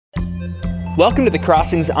Welcome to the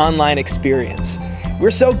Crossings online experience.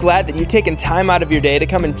 We're so glad that you've taken time out of your day to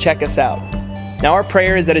come and check us out. Now our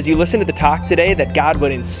prayer is that as you listen to the talk today, that God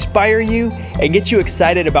would inspire you and get you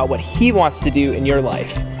excited about what He wants to do in your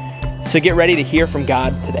life. So get ready to hear from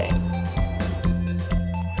God today.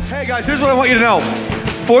 Hey guys, here's what I want you to know.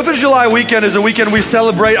 4th of July weekend is a weekend we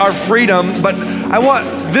celebrate our freedom, but I want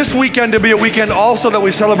this weekend to be a weekend also that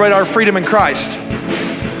we celebrate our freedom in Christ.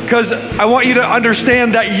 Because I want you to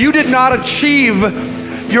understand that you did not achieve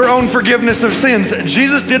your own forgiveness of sins.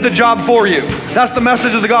 Jesus did the job for you. That's the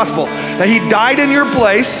message of the gospel. That He died in your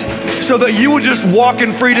place so that you would just walk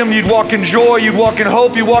in freedom, you'd walk in joy, you'd walk in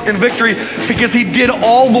hope, you'd walk in victory, because He did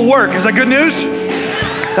all the work. Is that good news?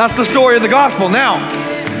 That's the story of the gospel. Now,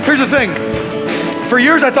 here's the thing. For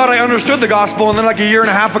years I thought I understood the gospel, and then like a year and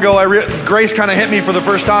a half ago, grace kind of hit me for the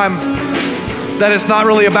first time that it's not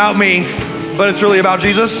really about me, but it's really about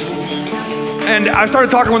Jesus. And I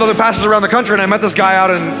started talking with other pastors around the country, and I met this guy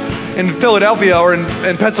out in Philadelphia or in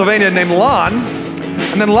Pennsylvania named Allan.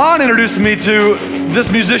 And then Allan introduced me to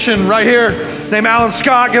this musician right here named Allan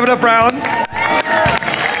Scott. Give it up for Allan.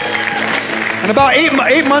 And about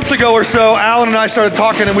eight months ago or so, Allan and I started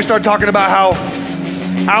talking, and we started talking about how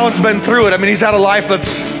Allan's been through it. I mean, he's had a life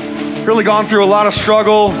that's really gone through a lot of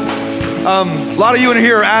struggle. A lot of you in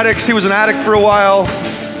here are addicts. He was an addict for a while.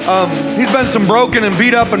 He's been some broken and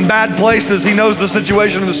beat up in bad places. He knows the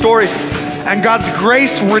situation and the story. And God's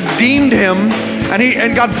grace redeemed him,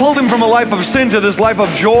 and God pulled him from a life of sin to this life of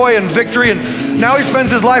joy and victory. And now he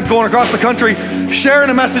spends his life going across the country, sharing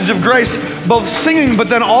a message of grace, both singing, but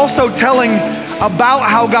then also telling about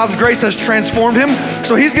how God's grace has transformed him.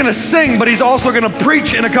 So he's gonna sing, but he's also gonna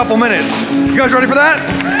preach in a couple minutes. You guys ready for that?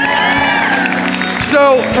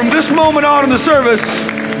 So from this moment on in the service,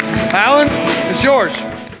 Allan, it's yours.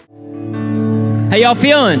 How y'all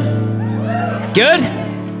feeling? Good?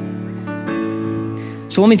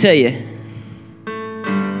 So let me tell you,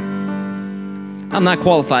 I'm not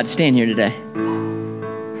qualified to stand here today.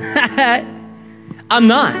 I'm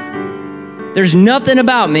not. There's nothing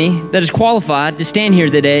about me that is qualified to stand here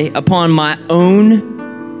today upon my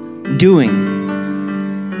own doing.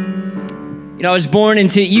 You know, I was born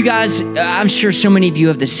into, you guys, I'm sure so many of you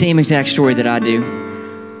have the same exact story that I do.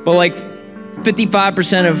 But like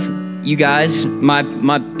 55% of you guys, my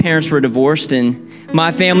parents were divorced, and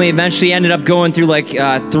my family eventually ended up going through like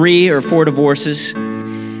 3 or 4 divorces.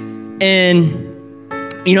 And,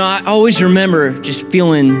 you know, I always remember just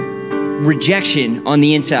feeling rejection on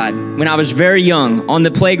the inside. When I was very young, on the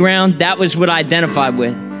playground, that was what I identified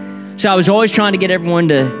with. So I was always trying to get everyone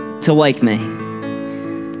to like me.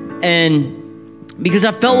 And because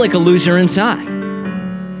I felt like a loser inside.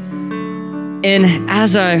 And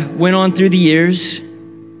as I went on through the years,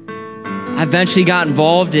 I eventually got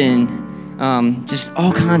involved in just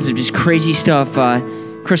all kinds of just crazy stuff.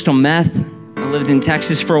 Crystal meth. I lived in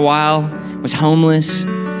Texas for a while, was homeless.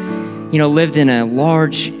 You know, lived in a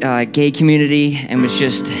large gay community, and was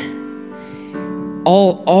just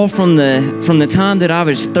all from the time that I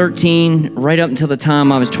was 13 right up until the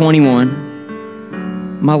time I was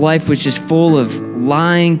 21. My life was just full of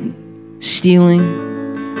lying,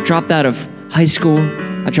 stealing. Dropped out of high school.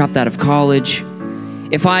 I dropped out of college.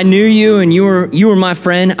 If I knew you and you were my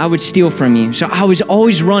friend, I would steal from you. So I was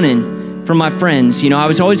always running from my friends. You know, I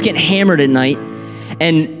was always getting hammered at night,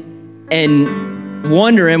 and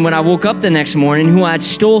wondering when I woke up the next morning who I'd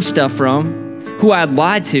stole stuff from, who I'd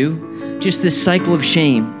lied to, just this cycle of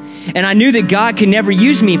shame. And I knew that God could never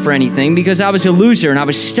use me for anything because I was a loser and I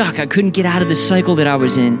was stuck. I couldn't get out of the cycle that I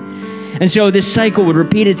was in. And so this cycle would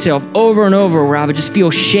repeat itself over and over, where I would just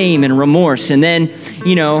feel shame and remorse. And then,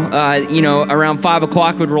 around 5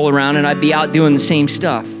 o'clock would roll around and I'd be out doing the same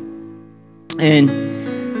stuff. And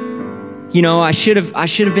you know, I should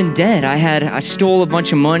have been dead. I stole a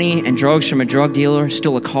bunch of money and drugs from a drug dealer,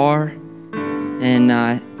 stole a car. And,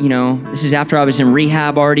 this is after I was in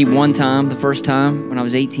rehab already one time, the first time when I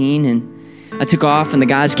was 18. And I took off and the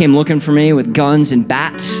guys came looking for me with guns and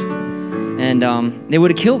bats. And they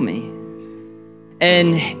would have killed me.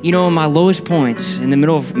 And, you know, in my lowest points, in the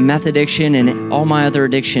middle of meth addiction and all my other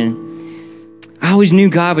addiction, I always knew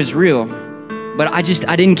God was real. But I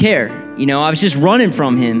didn't care. You know, I was just running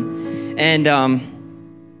from Him. And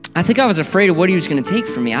I think I was afraid of what He was going to take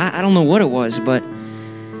from me. I don't know what it was, but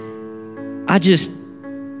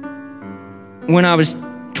when I was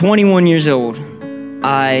 21 years old,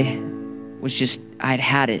 I'd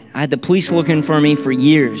had it. I had the police looking for me for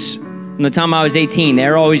years. From the time I was 18, they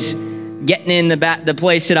were always getting in the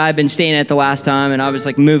place that I'd been staying at the last time, and I was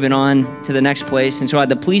like moving on to the next place. And so I had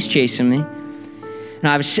the police chasing me. And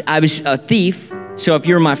I was a thief. So if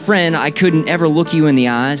you're my friend, I couldn't ever look you in the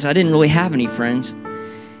eyes. I didn't really have any friends.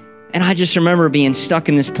 And I just remember being stuck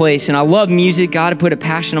in this place. And I love music. God had put a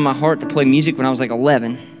passion on my heart to play music when I was like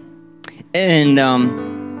 11. And,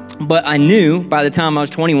 but I knew by the time I was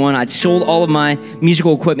 21, I'd sold all of my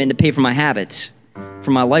musical equipment to pay for my habits,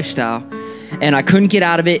 for my lifestyle. And I couldn't get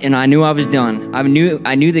out of it, and I knew I was done. I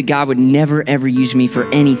knew that God would never, ever use me for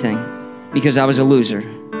anything because I was a loser,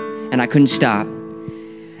 and I couldn't stop.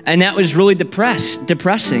 And that was really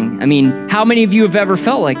depressing. I mean, how many of you have ever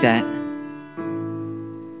felt like that?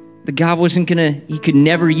 That God he could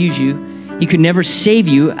never use you. He could never save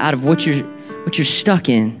you out of what you're stuck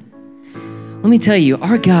in. Let me tell you,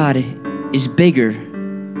 our God is bigger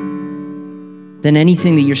than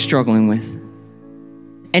anything that you're struggling with.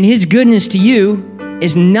 And his goodness to you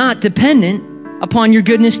is not dependent upon your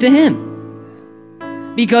goodness to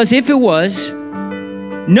him. Because if it was,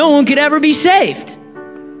 no one could ever be saved.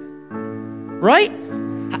 Right?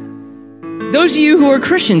 Those of you who are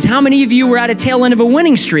Christians, how many of you were at a tail end of a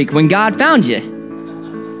winning streak when God found you?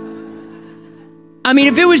 I mean,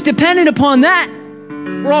 if it was dependent upon that,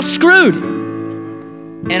 we're all screwed.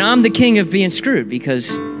 And I'm the king of being screwed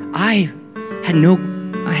because I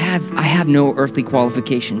have no earthly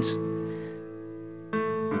qualifications.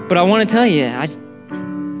 But I want to tell you,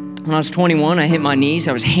 when I was 21, I hit my knees.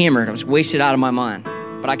 I was hammered. I was wasted out of my mind.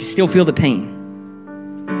 But I could still feel the pain.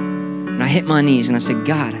 And I hit my knees and I said,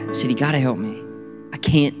 God, you got to help me. I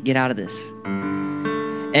can't get out of this.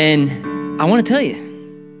 And I want to tell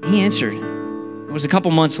you, he answered. It was a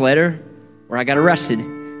couple months later where I got arrested.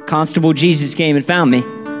 Constable Jesus came and found me.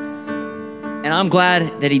 And I'm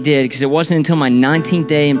glad that he did, because it wasn't until my 19th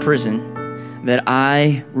day in prison that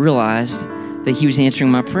I realized that he was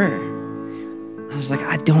answering my prayer. I was like,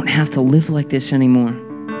 I don't have to live like this anymore.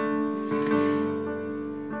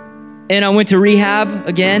 And I went to rehab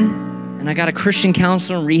again, and I got a Christian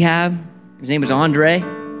counselor in rehab. His name was Andre.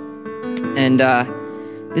 And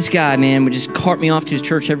this guy, man, would just cart me off to his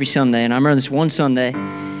church every Sunday. And I remember this one Sunday,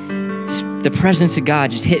 the presence of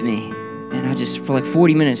God just hit me. And I just, for like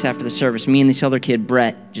 40 minutes after the service, me and this other kid,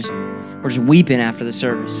 Brett, were just weeping after the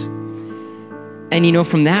service. And you know,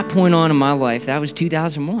 from that point on in my life, that was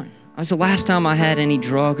 2001. That was the last time I had any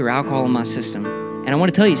drug or alcohol in my system. And I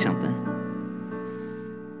want to tell you something.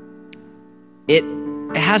 It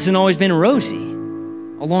hasn't always been rosy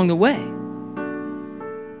along the way.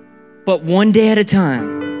 But one day at a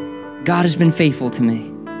time, God has been faithful to me.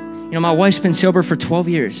 You know, my wife's been sober for 12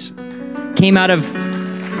 years. Came out of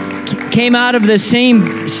the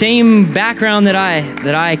same background that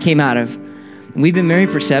I came out of. And we've been married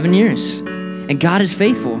for 7 years. And God is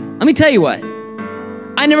faithful. Let me tell you what.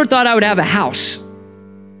 I never thought I would have a house.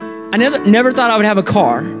 I never thought I would have a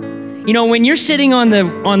car. You know, when you're sitting on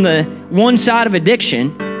the one side of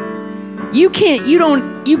addiction, you can't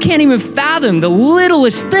even fathom the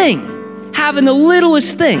littlest thing. Having the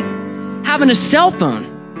littlest thing. Having a cell phone.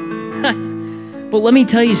 But let me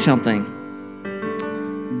tell you something.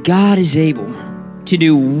 God is able to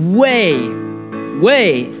do way,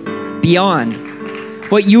 way beyond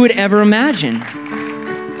what you would ever imagine.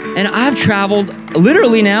 And I've traveled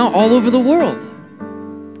literally now all over the world,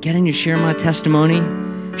 getting to share my testimony,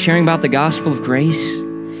 sharing about the gospel of grace.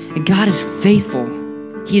 And God is faithful.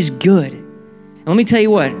 He is good. And let me tell you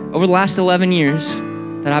what, over the last 11 years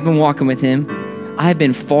that I've been walking with him, I've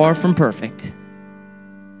been far from perfect.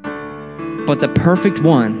 But the perfect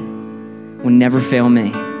one will never fail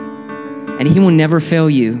me. And he will never fail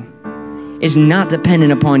you. It's not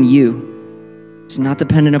dependent upon you. It's not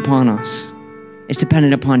dependent upon us. It's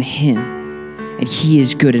dependent upon him. And he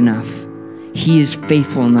is good enough. He is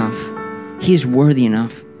faithful enough. He is worthy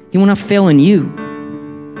enough. He will not fail in you.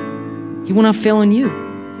 He will not fail in you.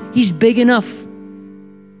 He's big enough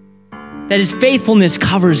that his faithfulness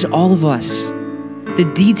covers all of us.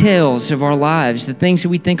 The details of our lives, the things that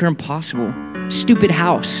we think are impossible. Stupid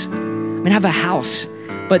house. I mean, I have a house.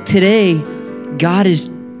 But today, God is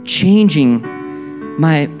changing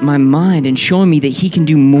my mind and showing me that he can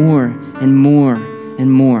do more and more and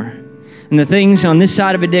more. And the things on this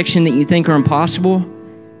side of addiction that you think are impossible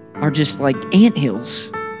are just like anthills.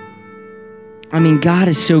 I mean, God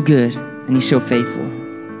is so good and he's so faithful.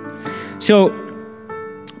 So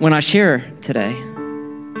when I share today,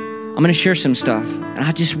 I'm going to share some stuff. And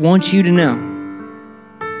I just want you to know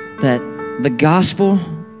that the gospel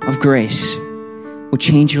of grace will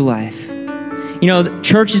change your life. You know,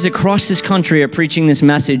 churches across this country are preaching this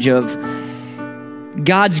message of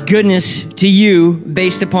God's goodness to you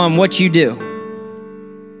based upon what you do.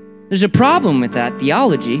 There's a problem with that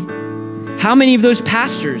theology. How many of those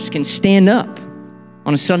pastors can stand up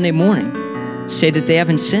on a Sunday morning and say that they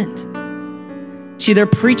haven't sinned? See, they're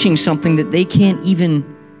preaching something that they can't even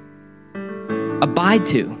abide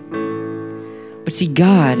to. But see,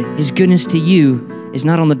 God, his goodness to you is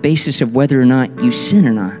not on the basis of whether or not you sin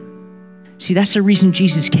or not. See, that's the reason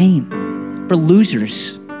Jesus came, for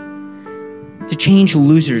losers, to change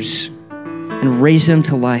losers and raise them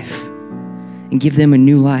to life and give them a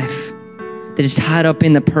new life that is tied up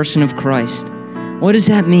in the person of Christ. What does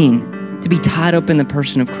that mean, to be tied up in the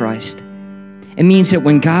person of Christ? It means that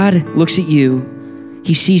when God looks at you,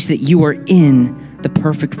 he sees that you are in the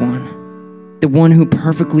perfect one, the one who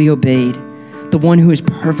perfectly obeyed, the one who is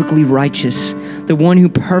perfectly righteous, the one who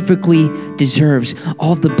perfectly deserves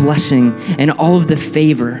all of the blessing and all of the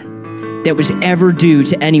favor that was ever due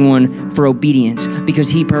to anyone for obedience, because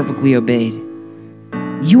he perfectly obeyed.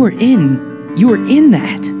 You are in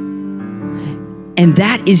that. And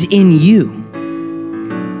that is in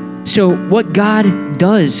you. So what God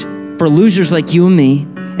does for losers like you and me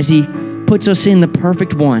is he puts us in the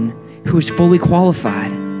perfect one who is fully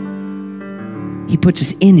qualified. He puts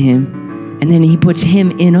us in him, and then he puts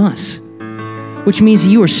him in us, which means that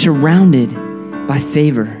you are surrounded by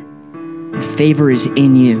favor, and favor is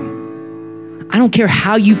in you. I don't care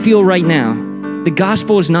how you feel right now. The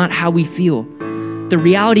gospel is not how we feel. The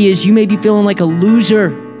reality is you may be feeling like a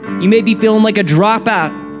loser. You may be feeling like a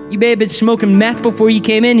dropout. You may have been smoking meth before you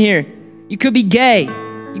came in here. You could be gay.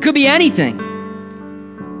 You could be anything.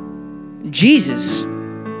 Jesus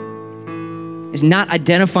is not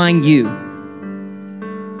identifying you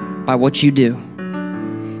by what you do.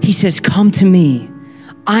 He says, come to me.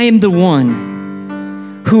 I am the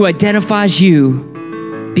one who identifies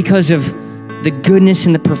you because of the goodness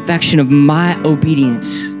and the perfection of my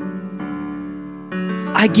obedience.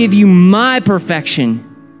 I give you my perfection.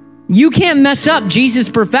 You can't mess up Jesus'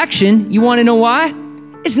 perfection. You want to know why?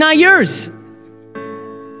 It's not yours.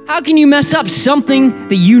 How can you mess up something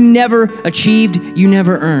that you never achieved, you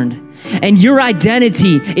never earned? And your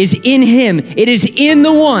identity is in him. It is in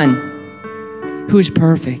the one who is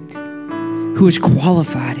perfect, who is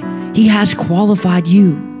qualified. He has qualified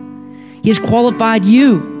you. He has qualified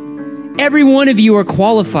you. Every one of you are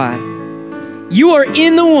qualified. You are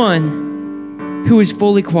in the one who is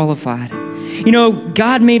fully qualified. You know,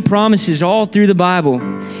 God made promises all through the Bible.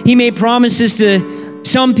 He made promises to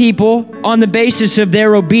some people on the basis of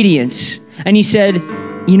their obedience. And he said,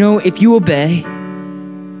 you know, if you obey,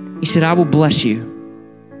 he said, I will bless you.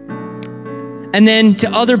 And then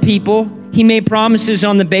to other people, he made promises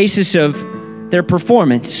on the basis of their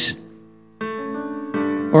performance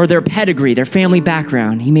or their pedigree, their family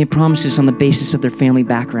background. He made promises on the basis of their family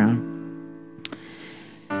background.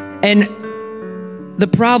 And the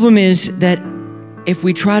problem is that if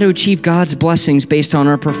we try to achieve God's blessings based on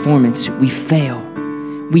our performance, we fail.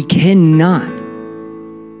 We cannot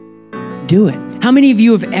do it. How many of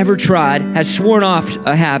you have ever tried, has sworn off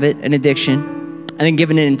a habit, an addiction, and then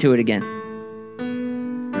given it into it again?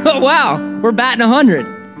 Oh, wow, we're batting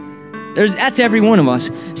 100. That's every one of us.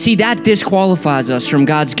 See, that disqualifies us from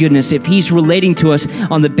God's goodness if he's relating to us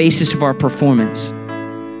on the basis of our performance.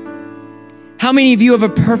 How many of you have a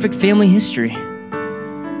perfect family history?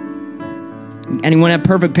 Anyone have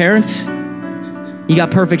perfect parents? You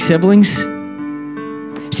got perfect siblings?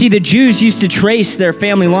 See, the Jews used to trace their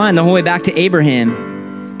family line the whole way back to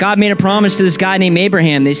Abraham. God made a promise to this guy named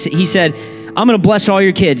Abraham. He said, I'm going to bless all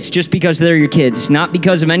your kids just because they're your kids, not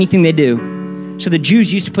because of anything they do. So the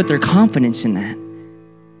Jews used to put their confidence in that.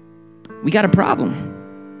 We got a problem.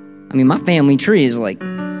 I mean, my family tree is like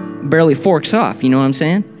barely forks off. You know what I'm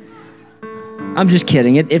saying? I'm just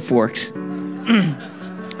kidding. It forks.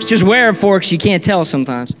 It's just where it forks, you can't tell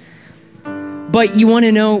sometimes. But you want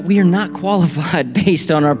to know, we are not qualified based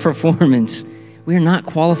on our performance. We are not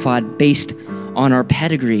qualified based on our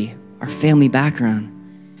pedigree, our family background.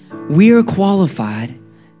 We are qualified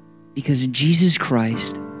because Jesus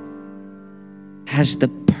Christ has the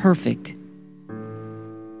perfect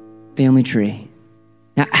family tree.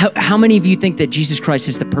 Now, how many of you think that Jesus Christ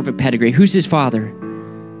is the perfect pedigree? Who's his father?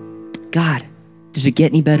 God. Does it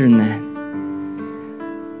get any better than that?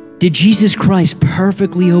 Did Jesus Christ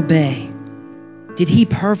perfectly obey? Did he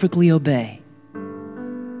perfectly obey?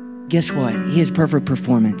 Guess what? He has perfect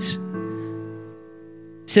performance.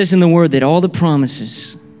 It says in the word that all the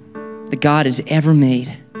promises that God has ever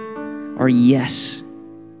made are yes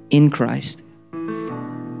in Christ.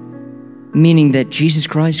 Meaning that Jesus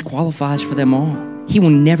Christ qualifies for them all. He will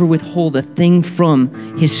never withhold a thing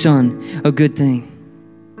from his son, a good thing.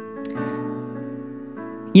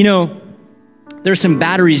 You know, there's some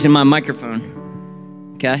batteries in my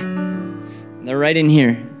microphone, okay? They're right in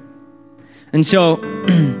here. And so,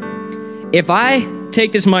 if I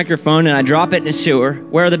take this microphone and I drop it in the sewer,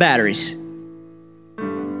 where are the batteries?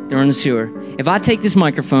 They're on the sewer. If I take this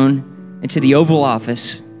microphone into the Oval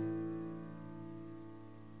Office,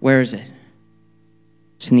 where is it?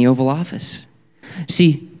 It's in the Oval Office.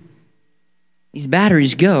 See, these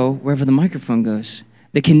batteries go wherever the microphone goes.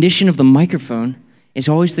 The condition of the microphone is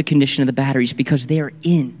always the condition of the batteries because they are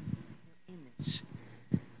in this.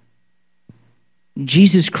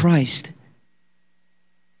 Jesus Christ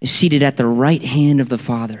is seated at the right hand of the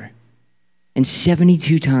Father. And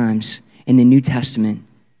 72 times in the New Testament,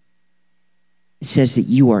 it says that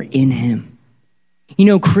you are in him. You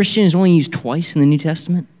know, Christian is only used twice in the New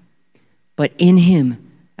Testament, but in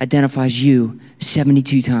him identifies you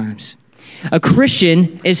 72 times. A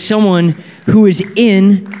Christian is someone who is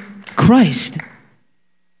in Christ.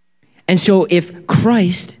 And so if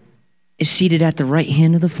Christ is seated at the right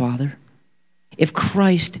hand of the Father, if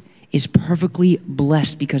Christ is perfectly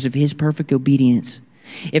blessed because of his perfect obedience,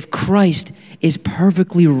 if Christ is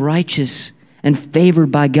perfectly righteous and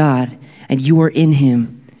favored by God, and you are in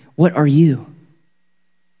him, what are you?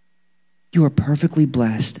 You are perfectly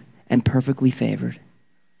blessed and perfectly favored.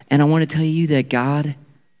 And I want to tell you that God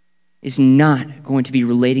is not going to be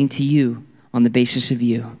relating to you on the basis of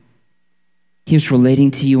you. He is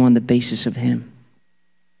relating to you on the basis of him.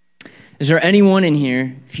 Is there anyone in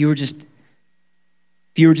here, if you were just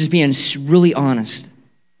being really honest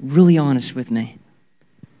with me,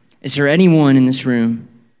 is there anyone in this room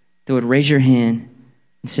that would raise your hand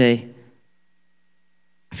and say,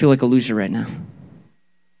 I feel like a loser right now?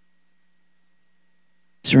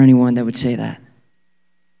 Is there anyone that would say that?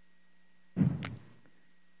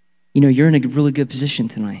 You know, you're in a really good position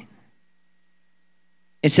tonight.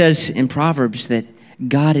 It says in Proverbs that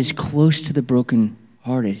God is close to the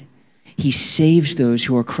brokenhearted. He saves those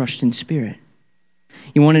who are crushed in spirit.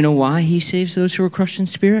 You want to know why he saves those who are crushed in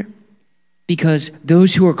spirit? Because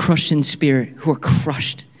those who are crushed in spirit, who are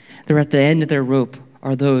crushed, they're at the end of their rope,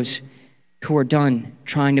 are those who are done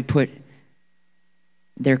trying to put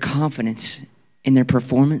their confidence in their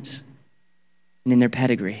performance and in their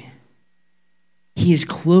pedigree. He is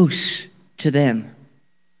close to them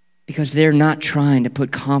because they're not trying to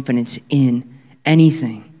put confidence in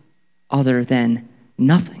anything other than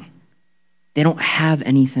nothing. They don't have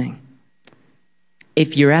anything.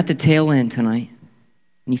 If you're at the tail end tonight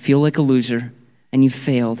and you feel like a loser and you've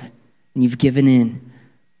failed and you've given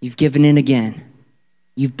in again,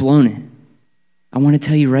 you've blown it, I want to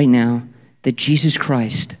tell you right now that Jesus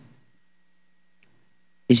Christ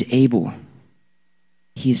is able.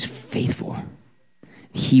 He is faithful.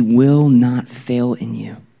 He will not fail in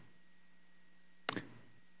you.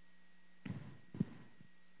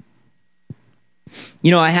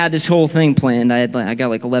 You know, I had this whole thing planned. I got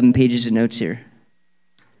like 11 pages of notes here.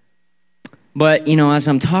 But, you know, as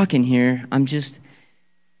I'm talking here,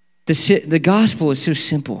 the gospel is so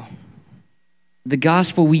simple. The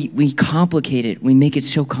gospel, we complicate it. We make it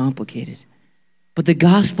so complicated. But the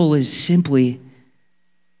gospel is simply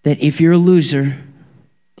that if you're a loser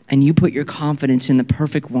and you put your confidence in the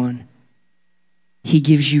perfect one, he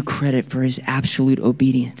gives you credit for his absolute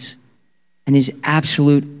obedience and his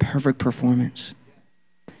absolute perfect performance.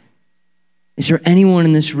 Is there anyone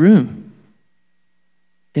in this room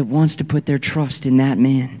that wants to put their trust in that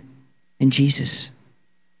man, in Jesus?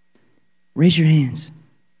 Raise your hands.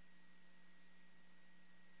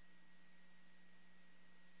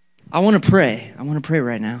 I want to pray. I want to pray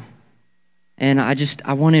right now. And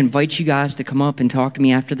I want to invite you guys to come up and talk to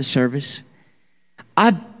me after the service.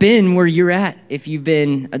 I've been where you're at if you've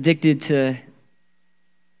been addicted to,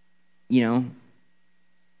 you know,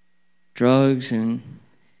 drugs and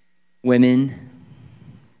women,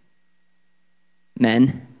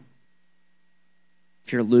 men.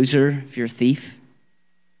 If you're a loser, if you're a thief,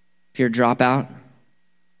 if you're a dropout.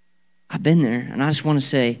 I've been there, and I just want to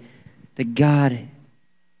say that God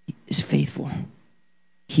is faithful.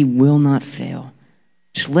 He will not fail.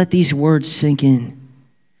 Just let these words sink in.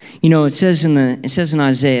 You know, it says in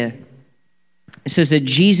Isaiah, it says that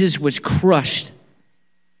Jesus was crushed.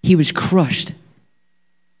 He was crushed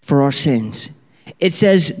for our sins. It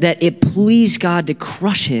says that it pleased God to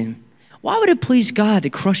crush him. Why would it please God to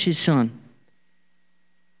crush his son?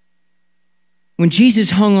 When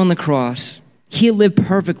Jesus hung on the cross, he had lived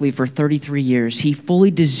perfectly for 33 years. He fully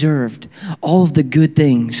deserved all of the good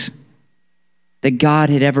things that God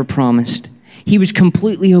had ever promised. He was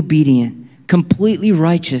completely obedient, completely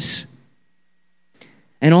righteous.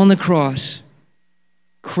 And on the cross,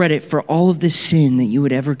 credit for all of the sin that you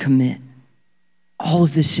would ever commit. All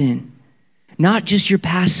of the sin. Not just your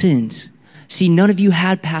past sins. See, none of you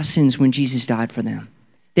had past sins when Jesus died for them.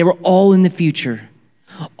 They were all in the future.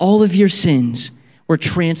 All of your sins were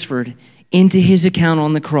transferred into his account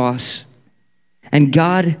on the cross. And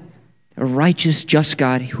God a righteous, just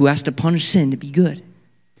God who has to punish sin to be good.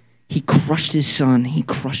 He crushed his son. He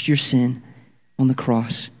crushed your sin on the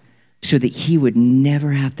cross so that he would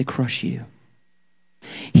never have to crush you.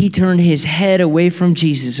 He turned his head away from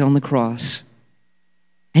Jesus on the cross,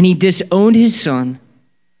 and he disowned his son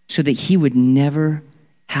so that he would never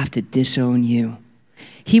have to disown you.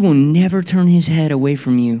 He will never turn his head away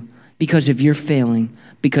from you because of your failing,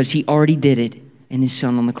 because he already did it in his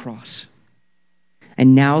son on the cross.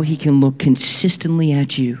 And now he can look consistently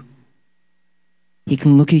at you. He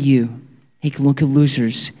can look at you. He can look at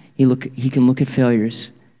losers. He can look at failures.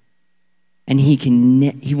 And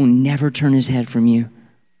he will never turn his head from you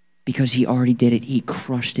because he already did it. He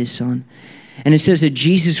crushed his son. And it says that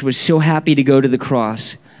Jesus was so happy to go to the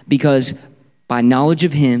cross because by knowledge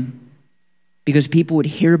of him, because people would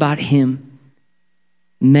hear about him,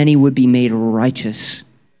 many would be made righteous,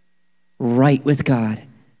 right with God,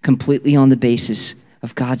 completely on the basis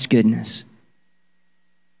of God's goodness.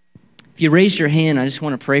 If you raised your hand, I just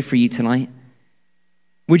want to pray for you tonight.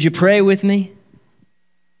 Would you pray with me?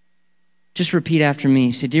 Just repeat after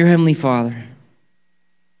me. Say, Dear Heavenly Father,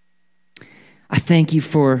 I thank you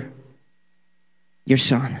for your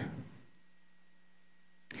son.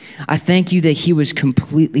 I thank you that he was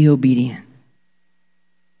completely obedient.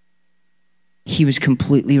 He was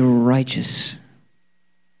completely righteous.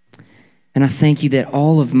 And I thank you that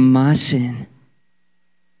all of my sin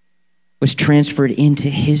was transferred into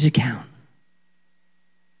his account.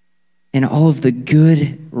 And all of the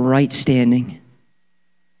good right standing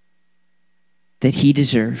that he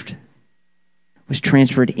deserved was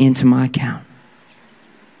transferred into my account.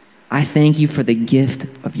 I thank you for the gift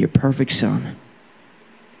of your perfect son.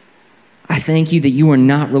 I thank you that you are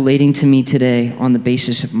not relating to me today on the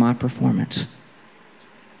basis of my performance,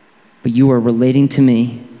 but you are relating to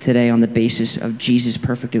me today on the basis of Jesus'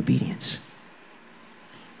 perfect obedience.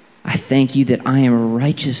 I thank you that I am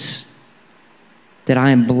righteous, that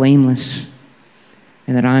I am blameless,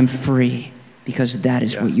 and that I am free because that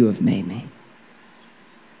is what you have made me.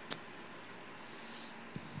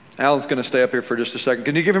 Allan's going to stay up here for just a second.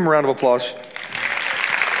 Can you give him a round of applause?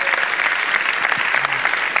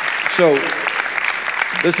 So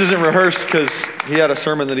this isn't rehearsed because he had a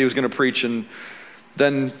sermon that he was going to preach, and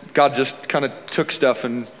then God just kind of took stuff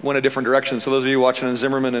and went a different direction. So those of you watching in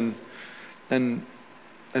Zimmerman and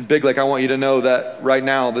Big Lake, I want you to know that right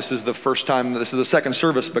now, this is the first time, this is the second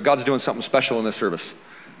service, but God's doing something special in this service.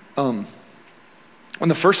 When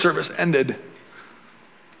the first service ended,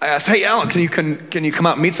 I asked, hey, Allan, can you come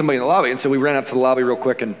out and meet somebody in the lobby? And so we ran out to the lobby real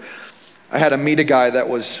quick, and I had to meet a guy that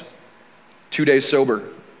was 2 days sober.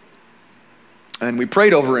 And we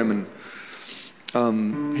prayed over him,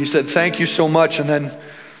 and he said, thank you so much. And then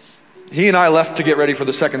he and I left to get ready for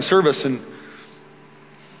the second service, and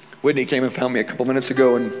Whitney came and found me a couple minutes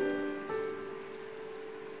ago, and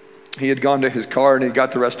he had gone to his car and he got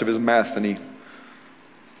the rest of his meth and he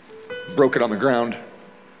broke it on the ground.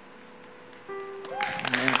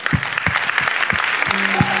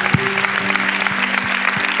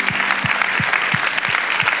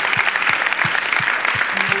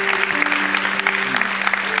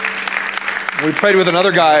 We prayed with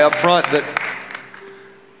another guy up front that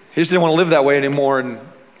he just didn't want to live that way anymore, and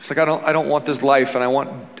it's like, I don't want this life, and I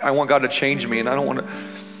want God to change me, and I don't want to.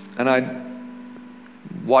 And I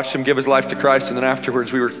watched him give his life to Christ, and then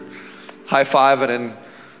afterwards we were high-fiving, and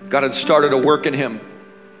God had started a work in him.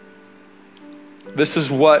 This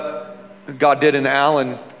is what God did in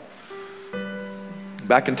Allan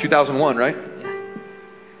back in 2001, right?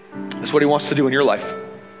 That's what he wants to do in your life.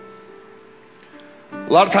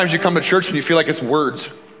 A lot of times you come to church and you feel like it's words.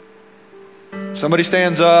 Somebody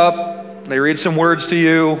stands up, they read some words to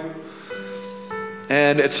you,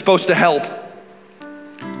 and it's supposed to help.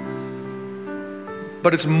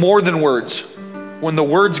 But it's more than words. When the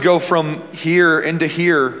words go from here into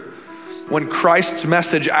here, when Christ's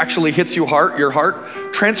message actually hits your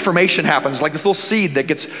heart, transformation happens, like this little seed that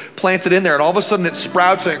gets planted in there, and all of a sudden it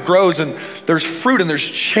sprouts and it grows, and there's fruit and there's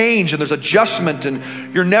change and there's adjustment,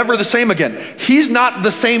 and you're never the same again. He's not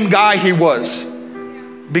the same guy he was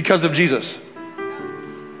because of Jesus.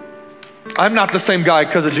 I'm not the same guy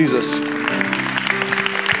because of Jesus.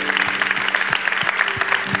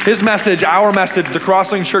 His message, our message, the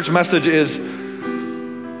Crossing Church message is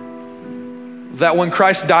that when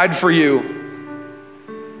Christ died for you,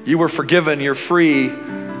 you were forgiven, you're free,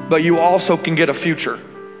 but you also can get a future.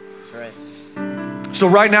 That's right. So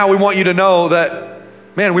right now we want you to know that,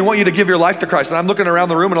 man, we want you to give your life to Christ. And I'm looking around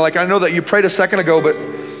the room and I'm like, I know that you prayed a second ago, but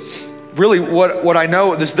really what I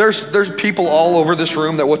know is there's people all over this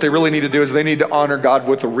room that what they really need to do is they need to honor God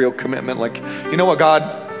with a real commitment. Like, you know what, God,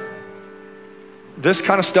 this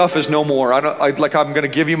kind of stuff is no more. I'm going to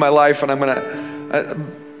give you my life, and I'm going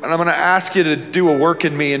to ask you to do a work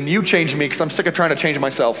in me, and you change me, because I'm sick of trying to change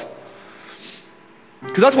myself.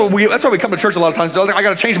 Because that's why we come to church a lot of times. I got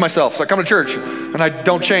to change myself. So I come to church and I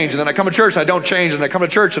don't change, and then I come to church and I don't change, and I come to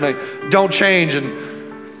church and I don't change. And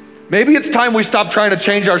maybe it's time we stop trying to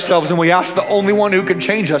change ourselves and we ask the only one who can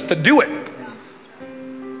change us to do it,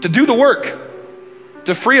 to do the work,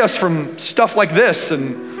 to free us from stuff like this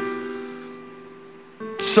and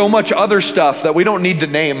so much other stuff that we don't need to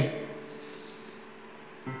name.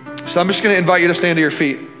 So I'm just going to invite you to stand to your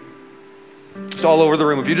feet. It's all over the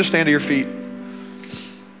room. If you just stand to your feet.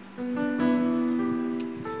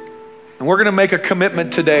 And we're going to make a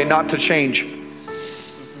commitment today not to change,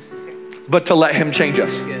 but to let him change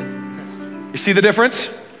us. You see the difference?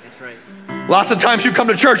 That's right. Lots of times you come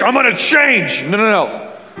to church, I'm going to change.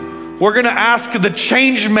 No. We're going to ask the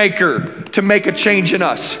change maker to make a change in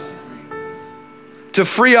us, to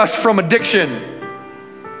free us from addiction,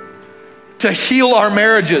 to heal our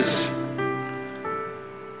marriages,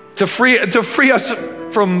 to free us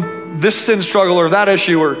from this sin struggle or that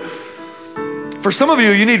issue, or for some of you,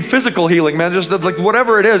 you need physical healing, man. Just like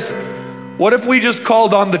whatever it is. What if we just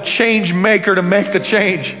called on the change maker to make the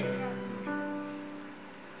change?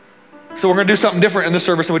 So we're going to do something different in this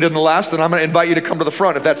service than we did in the last, and I'm going to invite you to come to the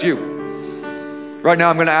front if that's you. Right now,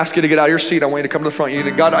 I'm going to ask you to get out of your seat. I want you to come to the front.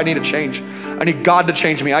 God, I need a change. I need God to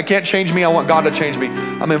change me. I can't change me. I want God to change me.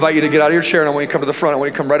 I'm going to invite you to get out of your chair, and I want you to come to the front. I want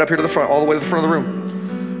you to come right up here to the front, all the way to the front of the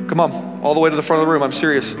room. Come on, all the way to the front of the room. I'm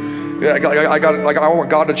serious. Yeah, I want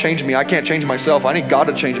God to change me. I can't change myself. I need God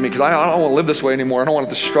to change me, because I don't want to live this way anymore. I don't want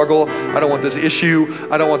this struggle. I don't want this issue.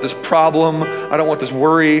 I don't want this problem. I don't want this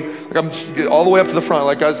worry. Like, I'm all the way up to the front.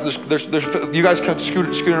 Like, guys, there's you guys can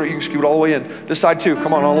scoot. You can scoot all the way in. This side too.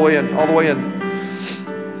 Come on, all the way in. All the way in.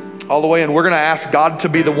 All the way in. We're going to ask God to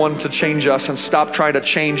be the one to change us and stop trying to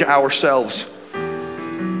change ourselves,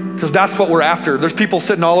 because that's what we're after. There's people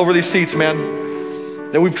sitting all over these seats, man,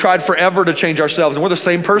 that we've tried forever to change ourselves, and we're the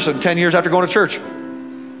same person 10 years after going to church.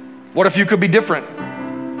 What if you could be different?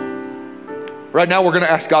 Right now, we're going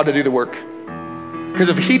to ask God to do the work, because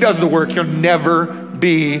if he does the work, you'll never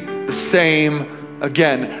be the same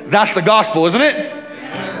again. That's the gospel, isn't it?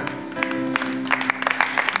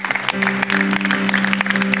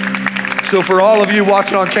 So for all of you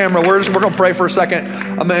watching on camera, we're going to pray for a second.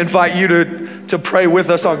 I'm going to invite you to pray with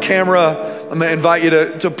us on camera. I'm going to invite you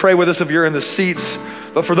to pray with us if you're in the seats.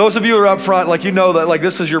 But for those of you who are up front, like, you know that, like,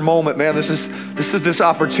 this is your moment, man. This is this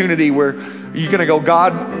opportunity where you're going to go,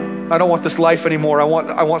 God, I don't want this life anymore.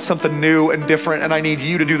 I want something new and different, and I need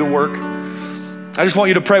you to do the work. I just want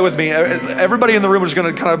you to pray with me. Everybody in the room is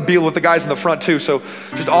going to kind of be with the guys in the front too. So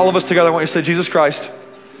just all of us together, I want you to say, Jesus Christ,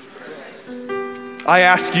 I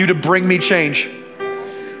ask you to bring me change.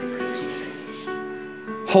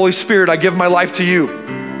 Holy Spirit, I give my life to you.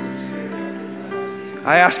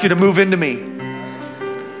 I ask you to move into me.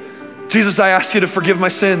 Jesus, I ask you to forgive my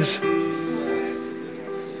sins.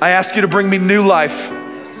 I ask you to bring me new life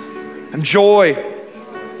and joy,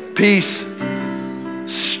 peace,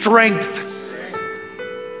 strength.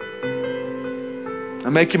 I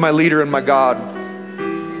make you my leader and my God.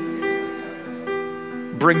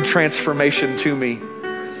 Bring transformation to me.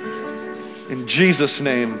 In Jesus'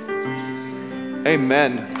 name,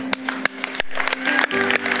 amen.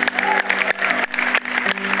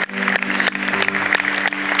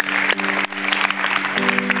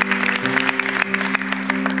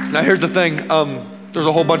 Now here's the thing, there's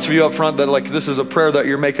a whole bunch of you up front that, like, this is a prayer that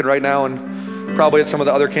you're making right now, and probably at some of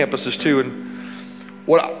the other campuses too. And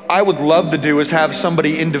what I would love to do is have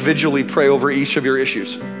somebody individually pray over each of your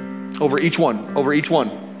issues, over each one.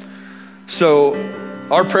 So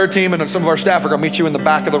our prayer team and some of our staff are gonna meet you in the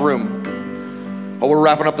back of the room. While we're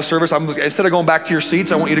wrapping up the service, instead of going back to your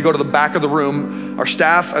seats, I want you to go to the back of the room. Our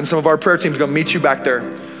staff and some of our prayer team is gonna meet you back there.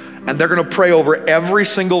 And they're gonna pray over every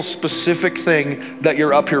single specific thing that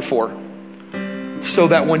you're up here for. So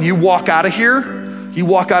that when you walk out of here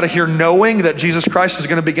knowing that Jesus Christ is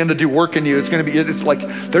gonna begin to do work in you. It's like,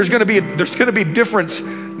 there's gonna be difference,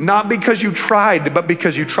 not because you tried, but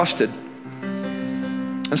because you trusted.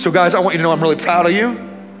 And so guys, I want you to know I'm really proud of you.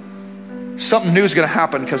 Something new is gonna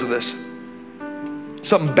happen because of this.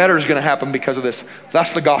 Something better is gonna happen because of this.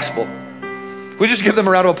 That's the gospel. Can we just give them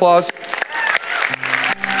a round of applause?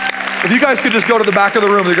 If you guys could just go to the back of the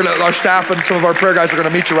room, our staff and some of our prayer guys are gonna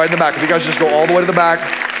meet you right in the back. If you guys just go all the way to the back.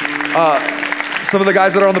 Some of the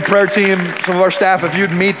guys that are on the prayer team, some of our staff, if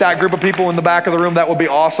you'd meet that group of people in the back of the room, that would be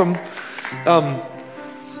awesome.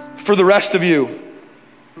 For the rest of you,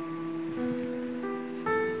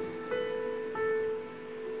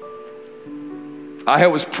 I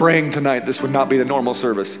was praying tonight this would not be the normal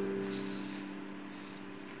service.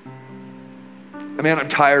 Man, I'm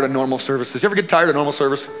tired of normal services. You ever get tired of normal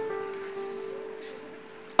service?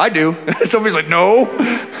 I do. Somebody's like, no.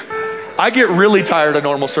 I get really tired of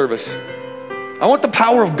normal service. I want the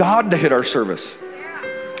power of God to hit our service.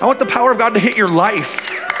 I want the power of God to hit your life.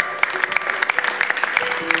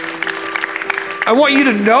 I want you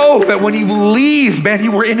to know that when you leave, man,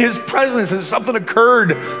 you were in his presence and something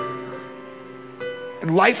occurred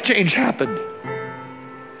and life change happened.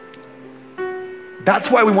 That's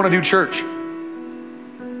why we want to do church.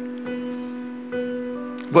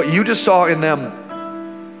 What you just saw in them,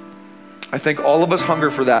 I think all of us hunger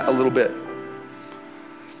for that a little bit.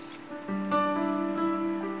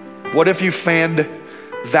 What if you fanned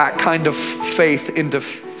that kind of faith into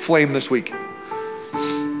flame this week?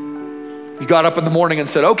 You got up in the morning and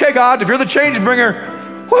said, okay, God, if you're the change bringer,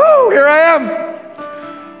 whoo, here I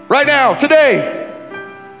am. Right now, today,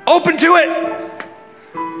 open to it.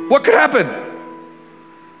 What could happen?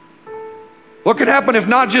 What could happen if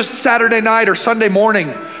not just Saturday night or Sunday morning?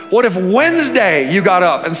 What if Wednesday you got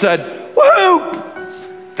up and said,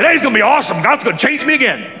 woohoo, today's gonna be awesome. God's gonna change me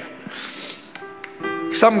again.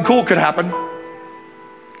 Something cool could happen.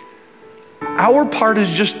 Our part is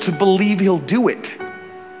just to believe he'll do it.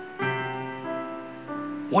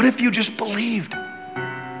 What if you just believed?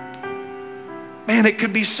 Man, it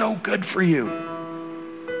could be so good for you.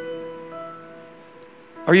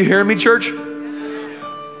 Are you hearing me, church?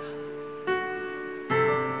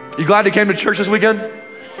 You glad you came to church this weekend?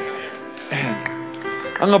 Man,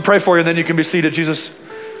 I'm gonna pray for you and then you can be seated. Jesus,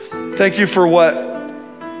 thank you for what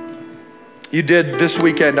you did this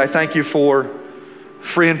weekend. I thank you for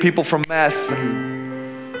freeing people from meth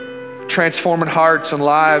and transforming hearts and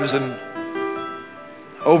lives and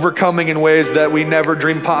overcoming in ways that we never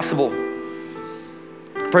dreamed possible.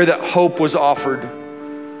 I pray that hope was offered,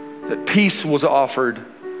 that peace was offered,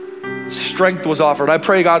 strength was offered. I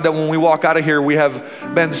pray, God, that when we walk out of here, we have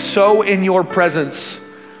been so in your presence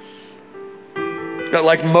that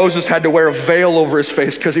like Moses had to wear a veil over his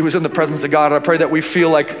face because he was in the presence of God. I pray that we feel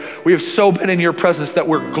like we have so been in your presence that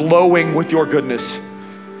we're glowing with your goodness,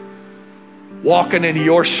 walking in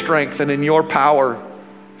your strength and in your power,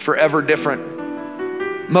 forever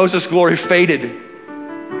different. Moses' glory faded.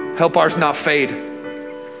 Help ours not fade.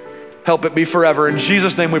 Help it be forever. In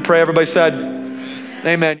Jesus' name we pray. Everybody said,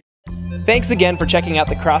 amen. Thanks again for checking out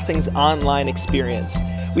the Crossings online experience.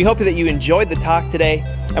 We hope that you enjoyed the talk today,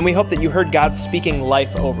 and we hope that you heard God speaking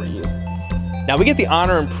life over you. Now, we get the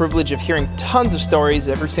honor and privilege of hearing tons of stories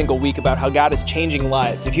every single week about how God is changing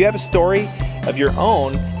lives. If you have a story of your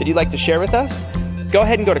own that you'd like to share with us, go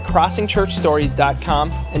ahead and go to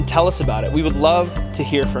crossingchurchstories.com and tell us about it. We would love to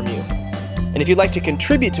hear from you. And if you'd like to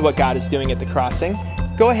contribute to what God is doing at the Crossing,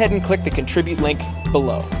 go ahead and click the contribute link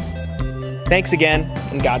below. Thanks again,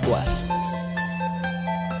 and God bless.